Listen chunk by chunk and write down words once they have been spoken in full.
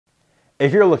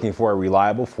If you're looking for a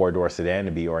reliable four-door sedan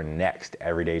to be your next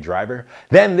everyday driver,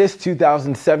 then this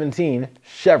 2017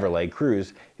 Chevrolet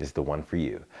Cruze is the one for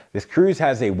you. This Cruze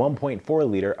has a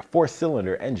 1.4-liter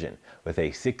four-cylinder engine with a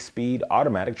 6-speed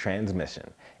automatic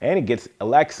transmission, and it gets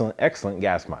excellent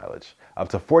gas mileage, up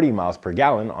to 40 miles per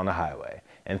gallon on the highway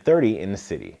and 30 in the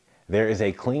city. There is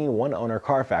a clean one-owner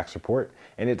CARFAX report,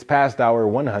 and it's passed our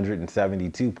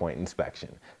 172-point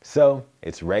inspection, so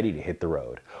it's ready to hit the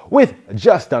road. With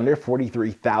just under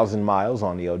 43,000 miles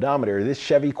on the odometer, this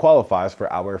Chevy qualifies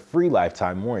for our free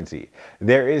lifetime warranty.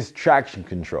 There is traction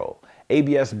control,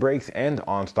 ABS brakes, and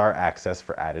OnStar access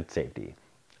for added safety.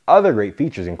 Other great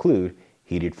features include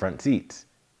heated front seats,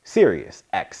 Sirius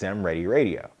XM ready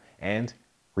radio, and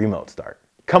remote start.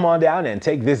 Come on down and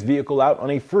take this vehicle out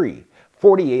on a free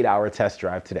 48-hour test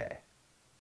drive today.